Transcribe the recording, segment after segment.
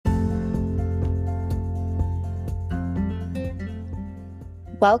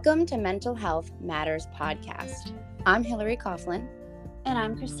Welcome to Mental Health Matters podcast. I'm Hillary Coughlin. And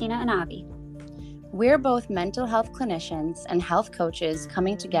I'm Christina Anabi. We're both mental health clinicians and health coaches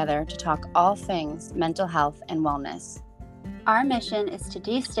coming together to talk all things mental health and wellness. Our mission is to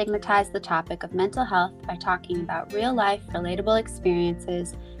destigmatize the topic of mental health by talking about real-life, relatable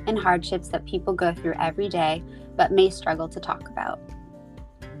experiences and hardships that people go through every day but may struggle to talk about.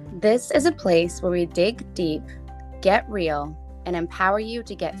 This is a place where we dig deep, get real, and empower you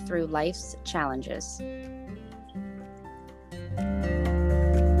to get through life's challenges.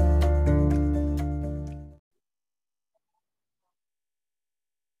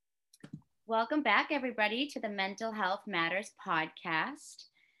 Welcome back, everybody, to the Mental Health Matters podcast.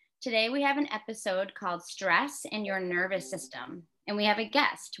 Today we have an episode called Stress in Your Nervous System, and we have a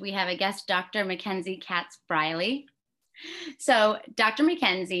guest. We have a guest, Dr. Mackenzie Katz Briley. So Dr.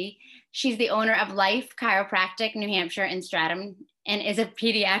 Mackenzie, she's the owner of Life Chiropractic New Hampshire in Stratham and is a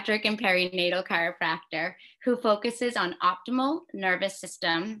pediatric and perinatal chiropractor who focuses on optimal nervous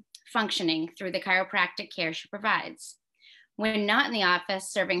system functioning through the chiropractic care she provides. When not in the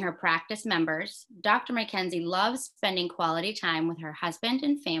office serving her practice members, Dr. Mackenzie loves spending quality time with her husband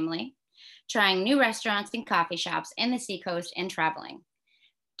and family, trying new restaurants and coffee shops in the Seacoast and traveling.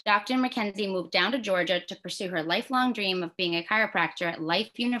 Dr. Mackenzie moved down to Georgia to pursue her lifelong dream of being a chiropractor at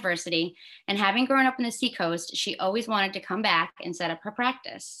Life University, and having grown up in the Seacoast, she always wanted to come back and set up her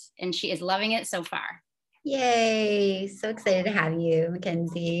practice, and she is loving it so far. Yay. So excited to have you,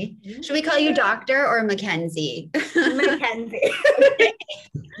 Mackenzie. Should we call you Doctor or Mackenzie? Mackenzie.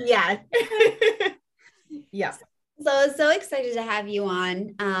 Yeah. Yeah. So excited to have you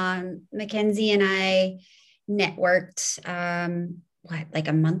on. Mackenzie and I networked like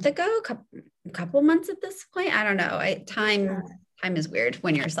a month ago, couple months at this point. I don't know. Time is weird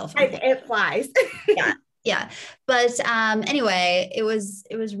when you're self-employed. It flies. Yeah. But anyway, it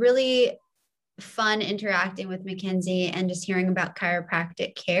was really fun interacting with Mackenzie and just hearing about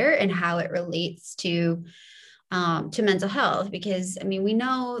chiropractic care and how it relates to mental health, because I mean, we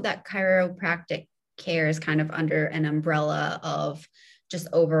know that chiropractic care is kind of under an umbrella of just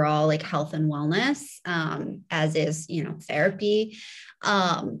overall like health and wellness, as is, therapy.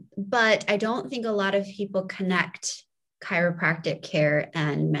 But I don't think a lot of people connect chiropractic care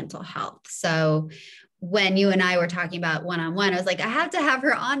and mental health. So when you and I were talking about one-on-one, I was like, I have to have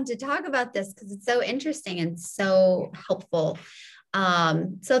her on to talk about this because it's so interesting and so helpful.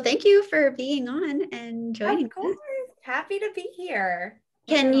 So thank you for being on and joining Of course. Happy to be here.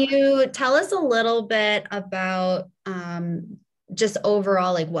 Can you tell us a little bit about just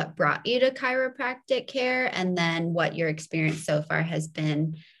overall, like what brought you to chiropractic care, and then what your experience so far has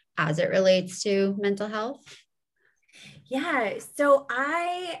been as it relates to mental health? Yeah, so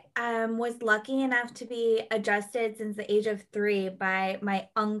I was lucky enough to be adjusted since the age of 3 by my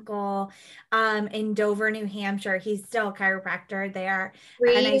uncle in Dover, New Hampshire. He's still a chiropractor there,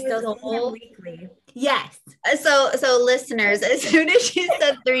 and I still see him weekly. Yes. So listeners, as soon as she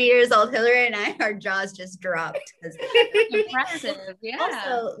said 3 years old, Hillary and I, our jaws just dropped. Impressive, yeah.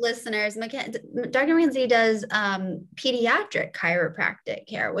 Also, listeners, Dr. Mackenzie does pediatric chiropractic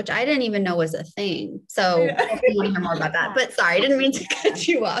care, which I didn't even know was a thing. So we want to hear more about that. But sorry, I didn't mean to cut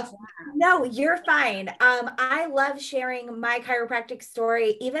you off. No, you're fine. I love sharing my chiropractic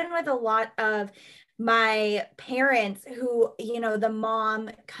story, even with a lot of my parents who, the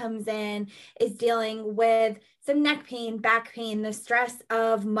mom comes in, is dealing with some neck pain, back pain, the stress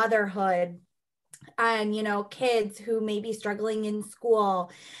of motherhood, and, kids who may be struggling in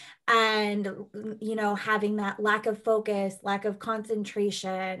school and, having that lack of focus, lack of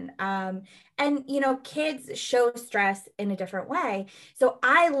concentration. And, kids show stress in a different way. So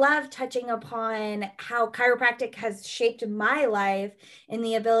I love touching upon how chiropractic has shaped my life in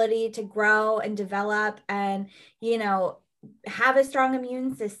the ability to grow and develop and, have a strong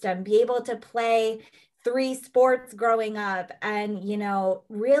immune system, be able to play 3 sports growing up, and,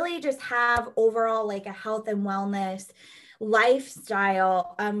 really just have overall like a health and wellness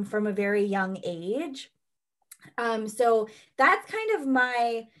lifestyle from a very young age. So that's kind of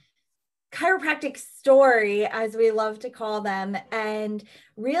my chiropractic story, as we love to call them. And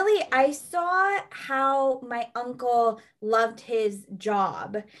really, I saw how my uncle loved his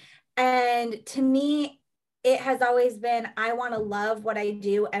job. And to me, it has always been, I want to love what I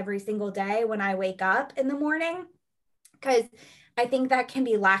do every single day when I wake up in the morning, because I think that can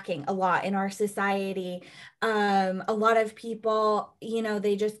be lacking a lot in our society. A lot of people,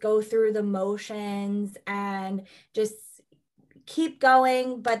 they just go through the motions and just keep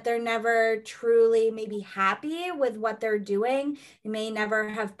going, but they're never truly maybe happy with what they're doing. They may never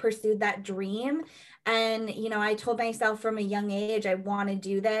have pursued that dream. And, I told myself from a young age, I want to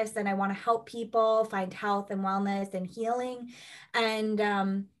do this and I want to help people find health and wellness and healing.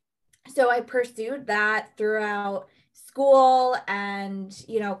 And so I pursued that throughout school and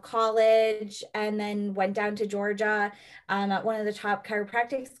college, and then went down to Georgia at one of the top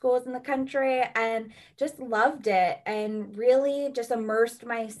chiropractic schools in the country, and just loved it and really just immersed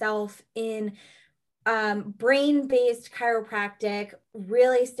myself in brain-based chiropractic,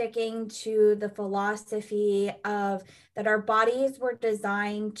 really sticking to the philosophy of that our bodies were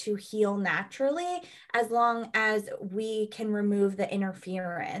designed to heal naturally as long as we can remove the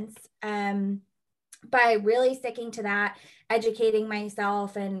interference. By really sticking to that, educating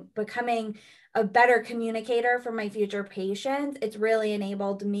myself and becoming a better communicator for my future patients, it's really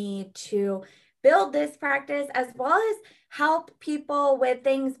enabled me to build this practice as well as help people with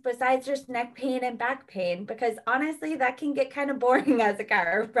things besides just neck pain and back pain, because honestly, that can get kind of boring as a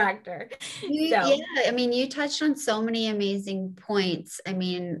chiropractor. Yeah, I mean, you touched on so many amazing points. I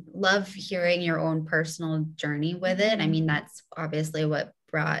mean, love hearing your own personal journey with it. I mean, that's obviously what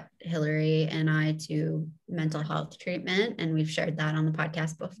brought Hillary and I to mental health treatment, and we've shared that on the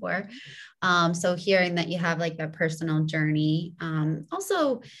podcast before. So hearing that you have like that personal journey,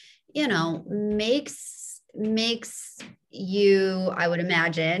 also, makes you, I would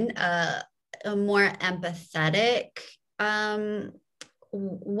imagine, a more empathetic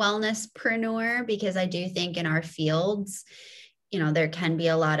wellnesspreneur, because I do think in our fields, there can be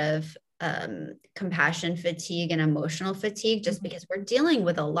a lot of compassion fatigue and emotional fatigue, just because we're dealing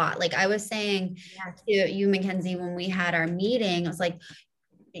with a lot. Like I was saying to you, Mackenzie, when we had our meeting, I was like,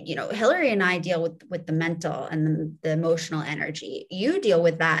 Hillary and I deal with the mental and the emotional energy. You deal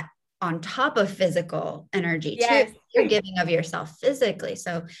with that on top of physical energy too. You're giving of yourself physically.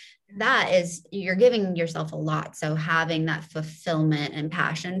 So that is, you're giving yourself a lot. So having that fulfillment and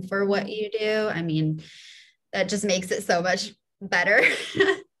passion for what you do, I mean, that just makes it so much better.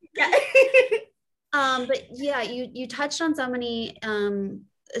 But yeah, you touched on so many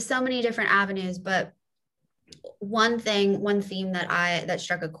different avenues, but one theme that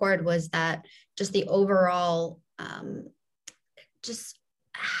struck a chord was that just the overall, just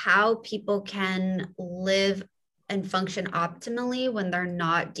how people can live and function optimally when they're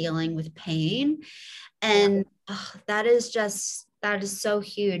not dealing with pain. And that is so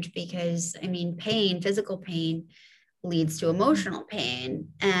huge, because I mean, physical pain leads to emotional pain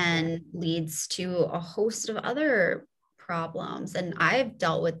and leads to a host of other problems. And I've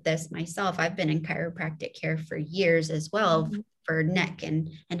dealt with this myself. I've been in chiropractic care for years as well, for neck and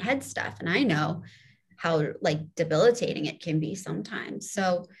head stuff. And I know how like debilitating it can be sometimes.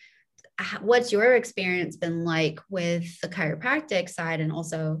 So what's your experience been like with the chiropractic side, and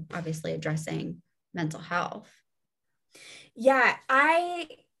also obviously addressing mental health? Yeah, I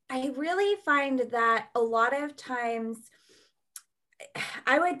really find that a lot of times,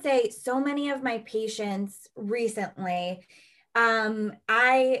 I would say so many of my patients recently, on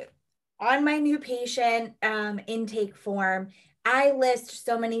my new patient intake form, I list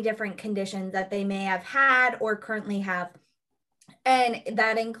so many different conditions that they may have had or currently have. And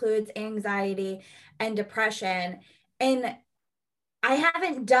that includes anxiety and depression. And I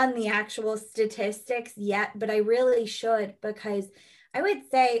haven't done the actual statistics yet, but I really should, because I would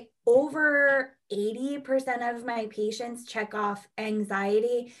say over 80% of my patients check off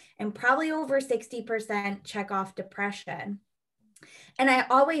anxiety, and probably over 60% check off depression. And I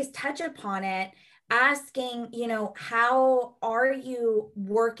always touch upon it, asking, how are you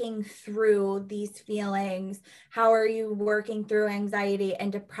working through these feelings? How are you working through anxiety and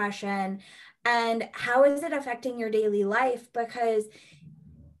depression? And how is it affecting your daily life? Because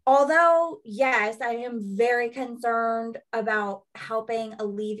although, yes, I am very concerned about helping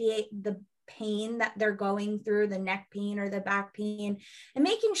alleviate the pain that they're going through, the neck pain or the back pain, and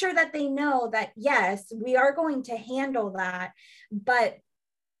making sure that they know that, yes, we are going to handle that. But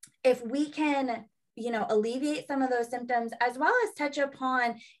if we can, alleviate some of those symptoms, as well as touch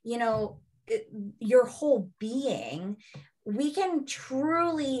upon, your whole being, we can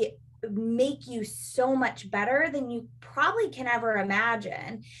truly make you so much better than you probably can ever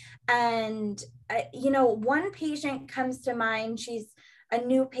imagine. And, one patient comes to mind. She's a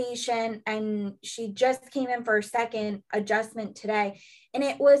new patient, and she just came in for a second adjustment today. And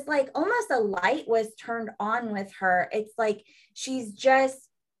it was like almost a light was turned on with her. It's like she's just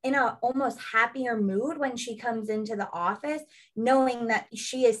in a almost happier mood when she comes into the office, knowing that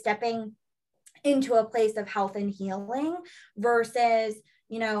she is stepping into a place of health and healing versus,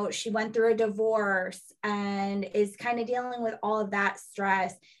 you know, she went through a divorce and is kind of dealing with all of that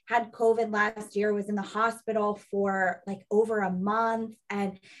stress, had COVID last year, was in the hospital for like over a month,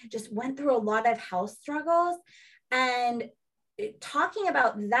 and just went through a lot of health struggles. And talking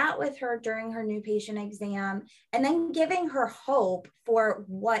about that with her during her new patient exam, and then giving her hope for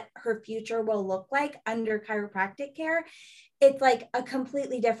what her future will look like under chiropractic care, it's like a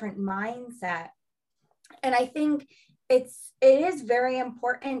completely different mindset. And I think it is very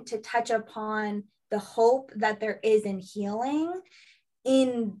important to touch upon the hope that there is in healing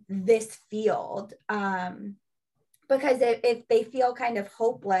in this field. Because if they feel kind of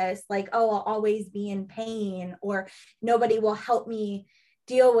hopeless, like, oh, I'll always be in pain, or nobody will help me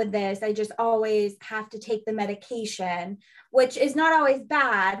deal with this, I just always have to take the medication, which is not always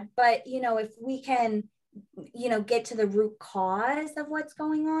bad. But, you know, if we can, you know, get to the root cause of what's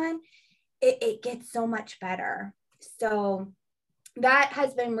going on, it gets so much better. So that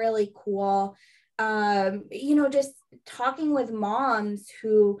has been really cool. You know, just talking with moms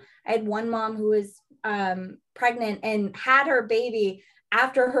who, I had one mom who was pregnant and had her baby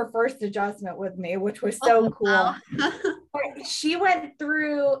after her first adjustment with me, which was so cool. Wow. She went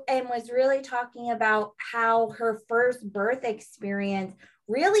through and was really talking about how her first birth experience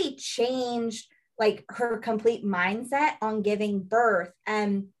really changed like her complete mindset on giving birth.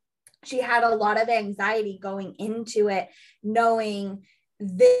 And she had a lot of anxiety going into it, knowing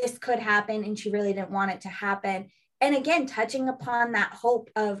this could happen, and she really didn't want it to happen. And again, touching upon that hope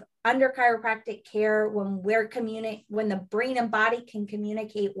of under chiropractic care, when when the brain and body can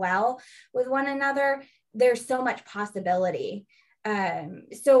communicate well with one another, there's so much possibility.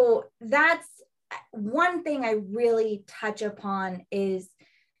 So that's one thing I really touch upon, is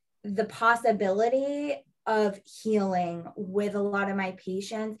the possibility of healing with a lot of my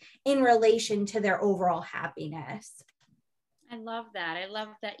patients in relation to their overall happiness. I love that. I love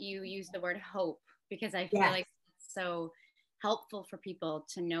that you use the word hope, because I feel like it's so helpful for people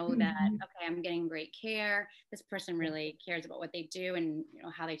to know that, okay, I'm getting great care. This person really cares about what they do and, you know,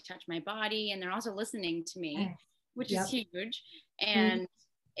 how they touch my body. And they're also listening to me, which is huge. And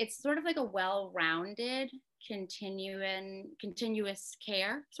it's sort of like a well-rounded, continuous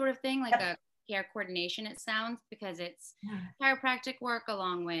care sort of thing, like a care coordination, it sounds, because it's chiropractic work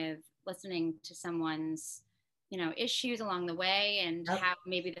along with listening to someone's, you know, issues along the way, and how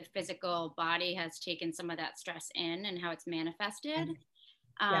maybe the physical body has taken some of that stress in and how it's manifested.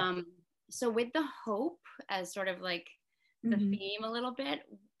 So with the hope as sort of like the theme a little bit,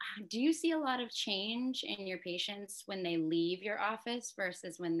 do you see a lot of change in your patients when they leave your office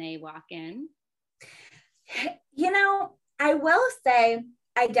versus when they walk in? You know, I will say,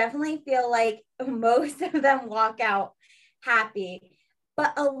 I definitely feel like most of them walk out happy,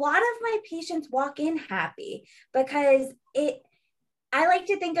 but a lot of my patients walk in happy, because I like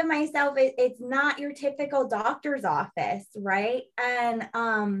to think of myself, it's not your typical doctor's office, right? And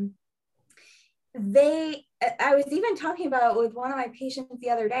I was even talking about with one of my patients the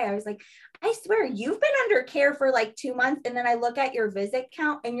other day. I was like, I swear you've been under care for like 2 months. And then I look at your visit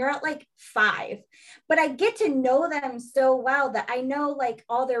count and you're at like 5, but I get to know them so well that I know like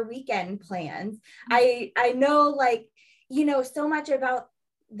all their weekend plans. I know like, you know, so much about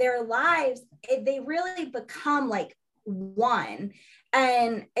their lives. They really become like one,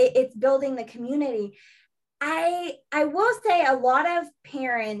 and it's building the community. I will say a lot of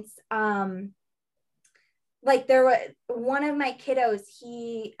parents, like there was one of my kiddos,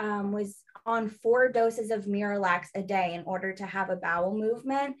 he was on 4 doses of Miralax a day in order to have a bowel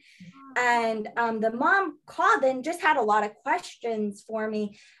movement. And the mom called and just had a lot of questions for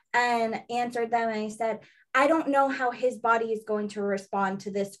me and answered them. And I said, I don't know how his body is going to respond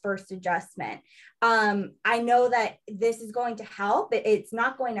to this first adjustment. I know that this is going to help. It's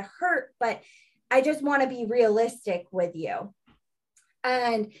not going to hurt, but I just want to be realistic with you.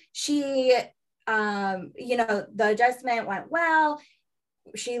 And she, you know, the adjustment went well.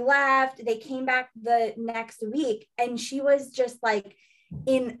 She left. They came back the next week, and she was just like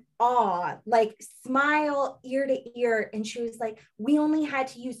in awe, like smile ear to ear. And she was like, we only had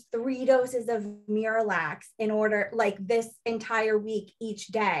to use 3 doses of Miralax in order, like this entire week, each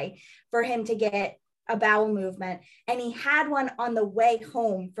day, for him to get a bowel movement. And he had one on the way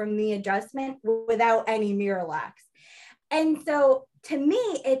home from the adjustment without any Miralax. And so to me,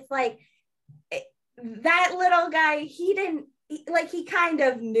 it's like that little guy, he kind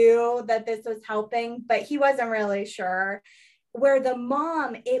of knew that this was helping, but he wasn't really sure. Where the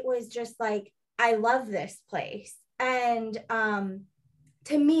mom, it was just like, I love this place. And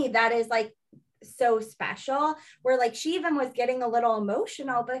to me, that is like so special, where like she even was getting a little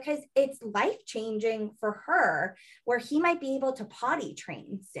emotional because it's life-changing for her, where he might be able to potty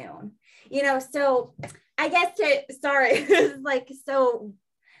train soon, you know. So I guess sorry, like, so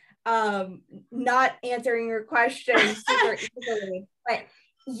not answering your question super easily, but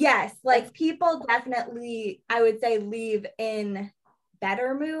yes, like people definitely, I would say, leave in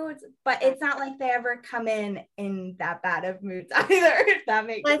better moods, but it's not like they ever come in that bad of moods either, if that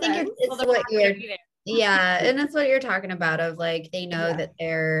makes sense. I think it's what you're, yeah, and that's what you're talking about, of like, they know that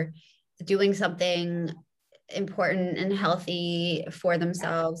they're doing something important and healthy for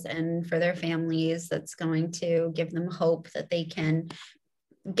themselves and for their families that's going to give them hope that they can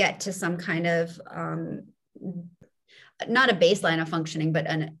get to some kind of not a baseline of functioning, but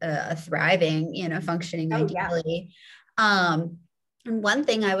a thriving, you know, functioning ideally. And one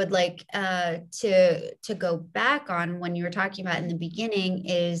thing I would like to go back on when you were talking about in the beginning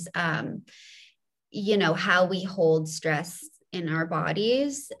is, you know, how we hold stress in our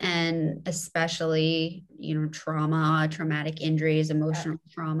bodies, and especially, you know, traumatic injuries, emotional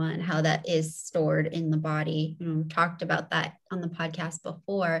trauma, and how that is stored in the body. You know, we talked about that on the podcast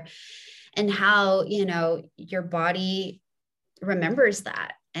before, and how, you know, your body remembers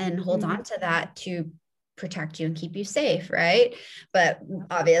that and holds on to that to protect you and keep you safe, right? But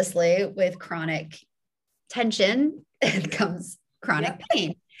obviously with chronic tension, it comes chronic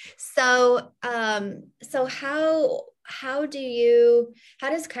pain. So how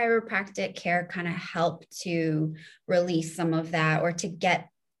does chiropractic care kind of help to release some of that, or to get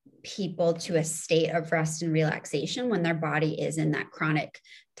people to a state of rest and relaxation when their body is in that chronic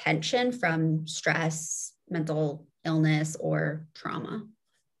tension from stress, mental illness, or trauma?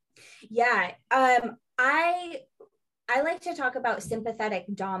 Yeah. I like to talk about sympathetic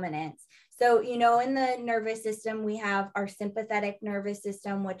dominance. So, you know, in the nervous system, we have our sympathetic nervous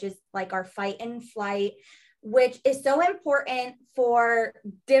system, which is like our fight and flight, which is so important for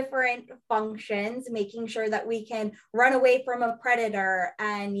different functions, making sure that we can run away from a predator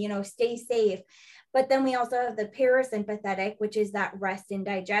and, you know, stay safe. But then we also have the parasympathetic, which is that rest and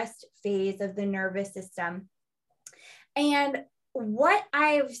digest phase of the nervous system. And what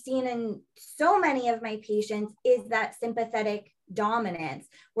I've seen in so many of my patients is that sympathetic dominance,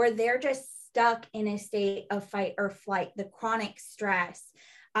 where they're just stuck in a state of fight or flight, the chronic stress,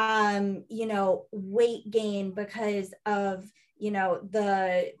 you know, weight gain because of, you know,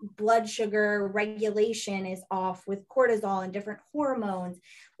 the blood sugar regulation is off with cortisol and different hormones,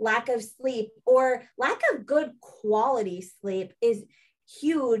 lack of sleep or lack of good quality sleep is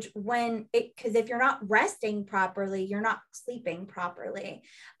huge because if you're not resting properly, you're not sleeping properly.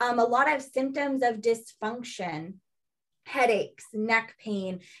 A lot of symptoms of dysfunction, headaches, neck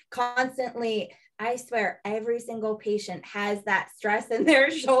pain, constantly. I swear every single patient has that stress in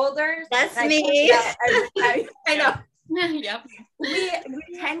their shoulders. That's me. I know. Yep. We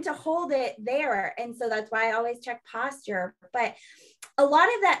tend to hold it there. And so that's why I always check posture. But a lot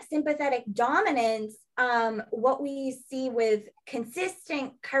of that sympathetic dominance, what we see with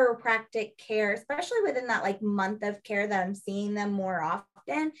consistent chiropractic care, especially within that like month of care that I'm seeing them more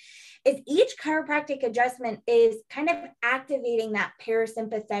often, is each chiropractic adjustment is kind of activating that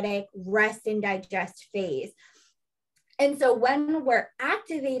parasympathetic rest and digest phase. And so when we're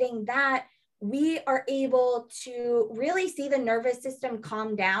activating that, we are able to really see the nervous system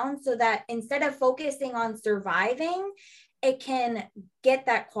calm down, so that instead of focusing on surviving, it can get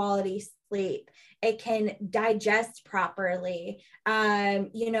that quality sleep. It can digest properly.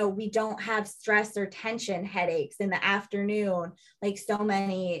 You know, we don't have stress or tension headaches in the afternoon, like so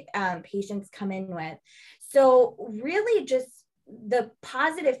many patients come in with. So really just the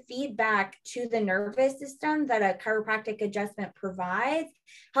positive feedback to the nervous system that a chiropractic adjustment provides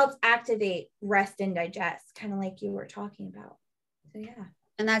helps activate rest and digest, kind of like you were talking about. So yeah.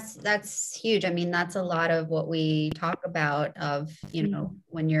 And that's huge. I mean, that's a lot of what we talk about of, you know,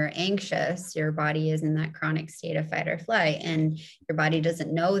 when you're anxious, your body is in that chronic state of fight or flight, and your body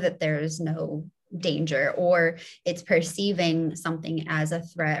doesn't know that there's no danger, or it's perceiving something as a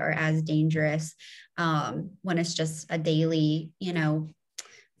threat or as dangerous, when it's just a daily, you know,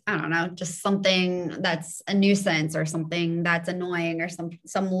 I don't know, just something that's a nuisance or something that's annoying or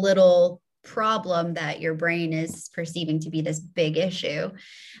some little problem that your brain is perceiving to be this big issue.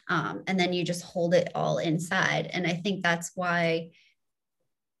 And then you just hold it all inside. And I think that's why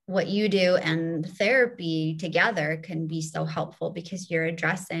what you do and therapy together can be so helpful, because you're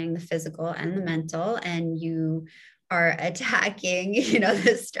addressing the physical and the mental, and you are attacking, you know,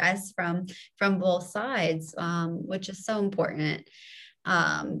 the stress from both sides, which is so important.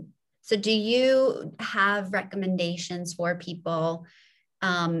 So do you have recommendations for people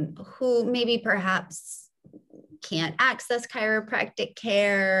who maybe perhaps can't access chiropractic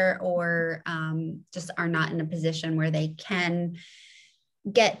care, or just are not in a position where they can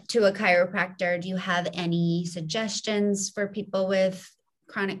get to a chiropractor. Do you have any suggestions for people with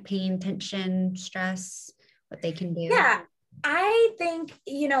chronic pain, tension, stress, what they can do? Yeah, I think,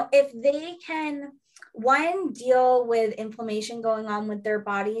 if they can, one, deal with inflammation going on with their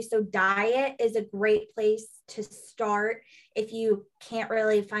body. So diet is a great place to start if you can't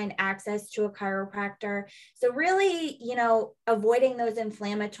really find access to a chiropractor. So really, avoiding those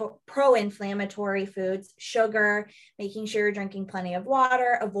pro-inflammatory foods, sugar, making sure you're drinking plenty of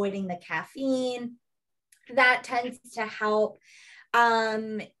water, avoiding the caffeine, that tends to help.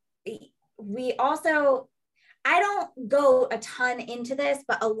 We also, I don't go a ton into this,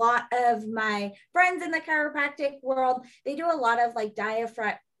 but a lot of my friends in the chiropractic world, they do a lot of like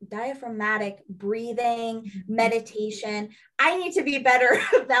diaphragmatic breathing, meditation. I need to be better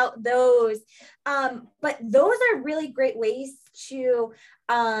about those. But those are really great ways to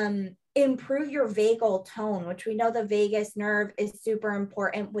improve your vagal tone, which we know the vagus nerve is super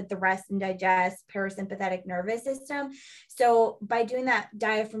important with the rest and digest parasympathetic nervous system. So by doing that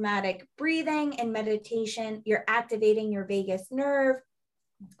diaphragmatic breathing and meditation, you're activating your vagus nerve,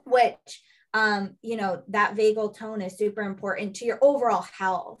 which, that vagal tone is super important to your overall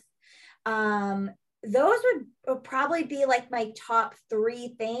health. Those would probably be like my top 3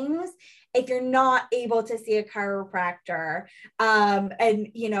 things if you're not able to see a chiropractor, and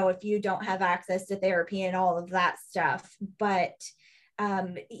if you don't have access to therapy and all of that stuff. But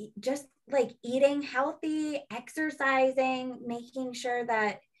just like eating healthy, exercising, making sure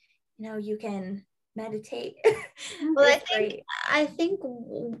that you can meditate. Well, I think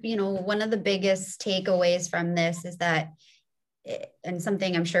one of the biggest takeaways from this is that, and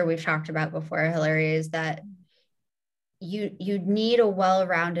something I'm sure we've talked about before, Hillary, is that you need a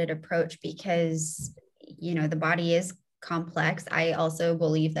well-rounded approach, because the body is complex. I also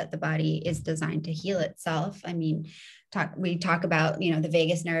believe that the body is designed to heal itself. I mean, we talk about the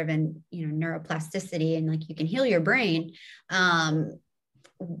vagus nerve and neuroplasticity, and like you can heal your brain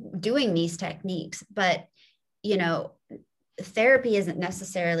doing these techniques, but therapy isn't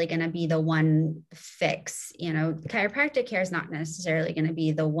necessarily going to be the one fix. Chiropractic care is not necessarily going to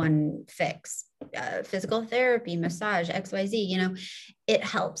be the one fix. Physical therapy, massage, XYZ, it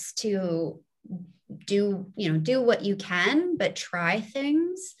helps to do what you can, but try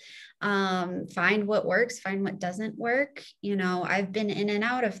things, find what works, find what doesn't work. I've been in and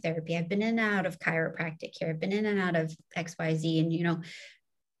out of therapy. I've been in and out of chiropractic care. I've been in and out of XYZ, and,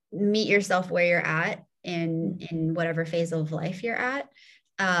 meet yourself where you're at in whatever phase of life you're at.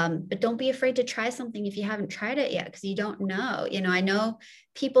 But don't be afraid to try something if you haven't tried it yet, because you don't know. I know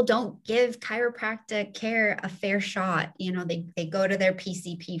people don't give chiropractic care a fair shot. They go to their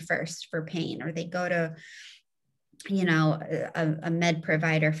PCP first for pain, or they go to, a med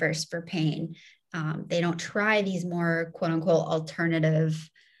provider first for pain. They don't try these more quote unquote alternative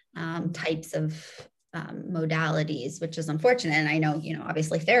types of modalities, which is unfortunate. And I know,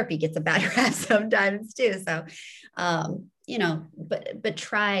 obviously therapy gets a bad rap sometimes too. So, but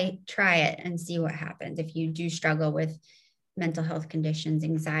try it and see what happens. If you do struggle with mental health conditions,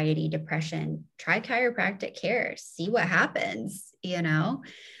 anxiety, depression, try chiropractic care, see what happens.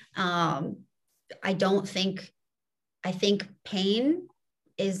 I think pain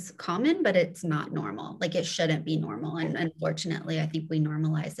is common, but it's not normal. Like, it shouldn't be normal. And unfortunately, I think we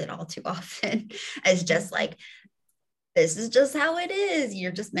normalize it all too often as just like, this is just how it is.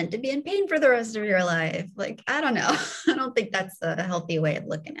 You're just meant to be in pain for the rest of your life. Like, I don't know. I don't think that's a healthy way of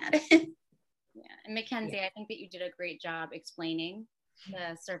looking at it. Yeah. And Mackenzie, I think that you did a great job explaining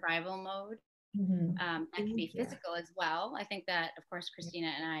the survival mode. That can be physical as well. I think that, of course,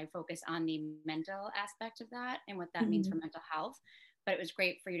 Christina and I focus on the mental aspect of that and what that means for mental health. But it was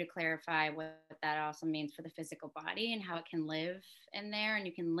great for you to clarify what that also means for the physical body and how it can live in there. And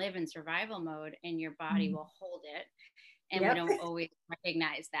you can live in survival mode and your body will hold it. And we don't always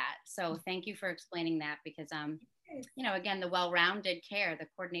recognize that. So thank you for explaining that, because, again, the well-rounded care, the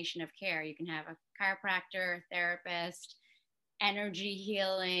coordination of care, you can have a chiropractor, therapist, energy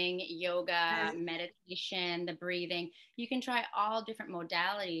healing, yoga, meditation, the breathing. You can try all different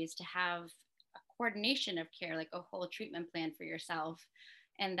modalities to have a coordination of care, like a whole treatment plan for yourself.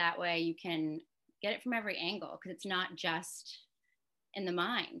 And that way you can get it from every angle, because it's not just in the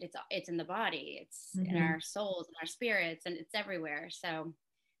mind, it's in the body, it's in our souls and our spirits, and it's everywhere. So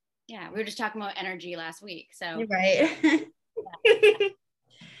yeah, we were just talking about energy last week. So right.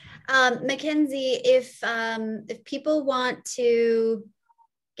 Mackenzie, if people want to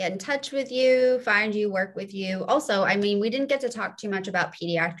get in touch with you, find you, work with you. Also, I mean, we didn't get to talk too much about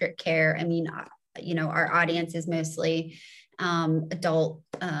pediatric care. I mean, our audience is mostly adult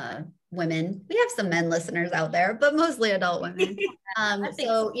women. We have some men listeners out there, but mostly adult women.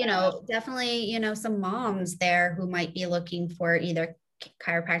 So, definitely, some moms there who might be looking for either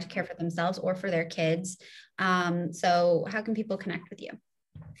chiropractic care for themselves or for their kids. So how can people connect with you?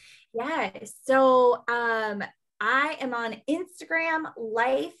 Yeah. So I am on Instagram,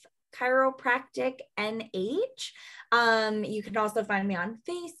 Life Chiropractic NH. You can also find me on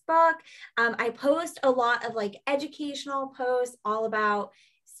Facebook. I post a lot of like educational posts all about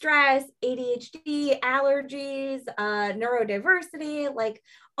stress, ADHD, allergies, neurodiversity, like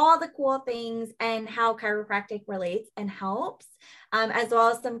all the cool things and how chiropractic relates and helps, as well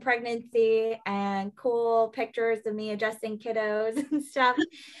as some pregnancy and cool pictures of me adjusting kiddos and stuff.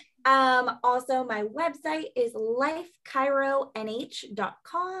 Also, my website is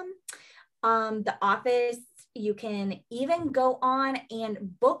lifechironh.com. The office, you can even go on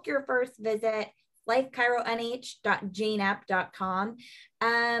and book your first visit, lifechironh.jnapp.com.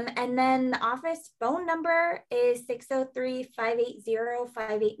 And then the office phone number is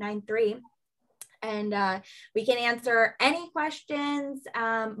 603-580-5893. And we can answer any questions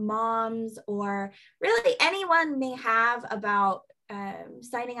moms or really anyone may have about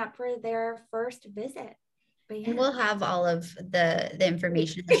signing up for their first visit. Yeah. And we'll have all of the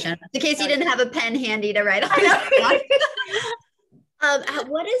information in the show notes in case you didn't have a pen handy to write on.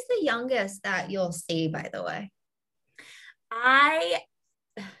 What is the youngest that you'll see, by the way? I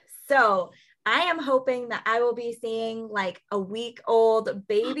am hoping that I will be seeing like a week-old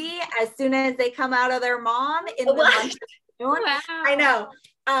baby as soon as they come out of their mom in the month of June. Wow. I know.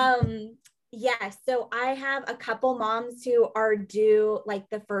 Yeah, so I have a couple moms who are due like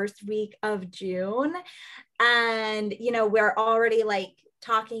the first week of June. And, we're already like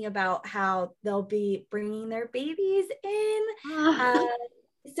talking about how they'll be bringing their babies in.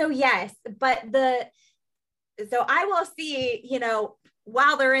 So yes, but so I will see,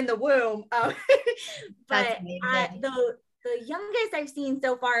 while they're in the womb. But the youngest I've seen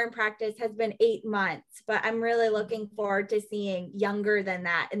so far in practice has been 8 months, but I'm really looking forward to seeing younger than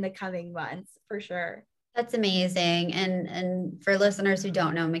that in the coming months for sure. That's amazing. And for listeners who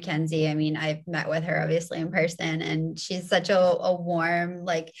don't know Mackenzie, I mean, I've met with her obviously in person, and she's such a warm,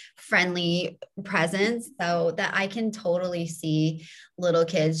 like friendly presence, so that I can totally see little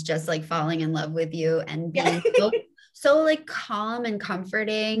kids just like falling in love with you and being so like calm and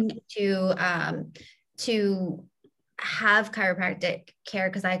comforting to have chiropractic care,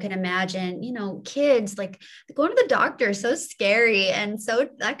 because I could imagine, kids like going to the doctor is so scary, and so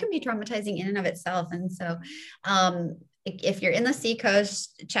that can be traumatizing in and of itself. And so if you're in the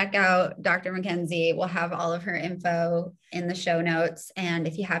Seacoast, check out Dr. Mackenzie. We'll have all of her info in the show notes. And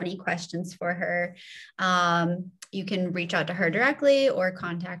if you have any questions for her, you can reach out to her directly or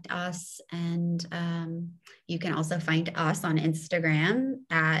contact us. And you can also find us on Instagram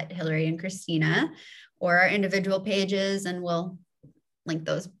at Hillary and Christina, or our individual pages, and we'll link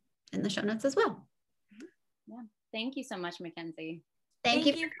those in the show notes as well. Yeah. Thank you so much, Mackenzie. Thank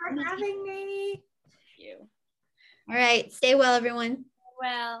you for having me. Thank you. All right. Stay well, everyone.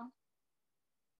 Well.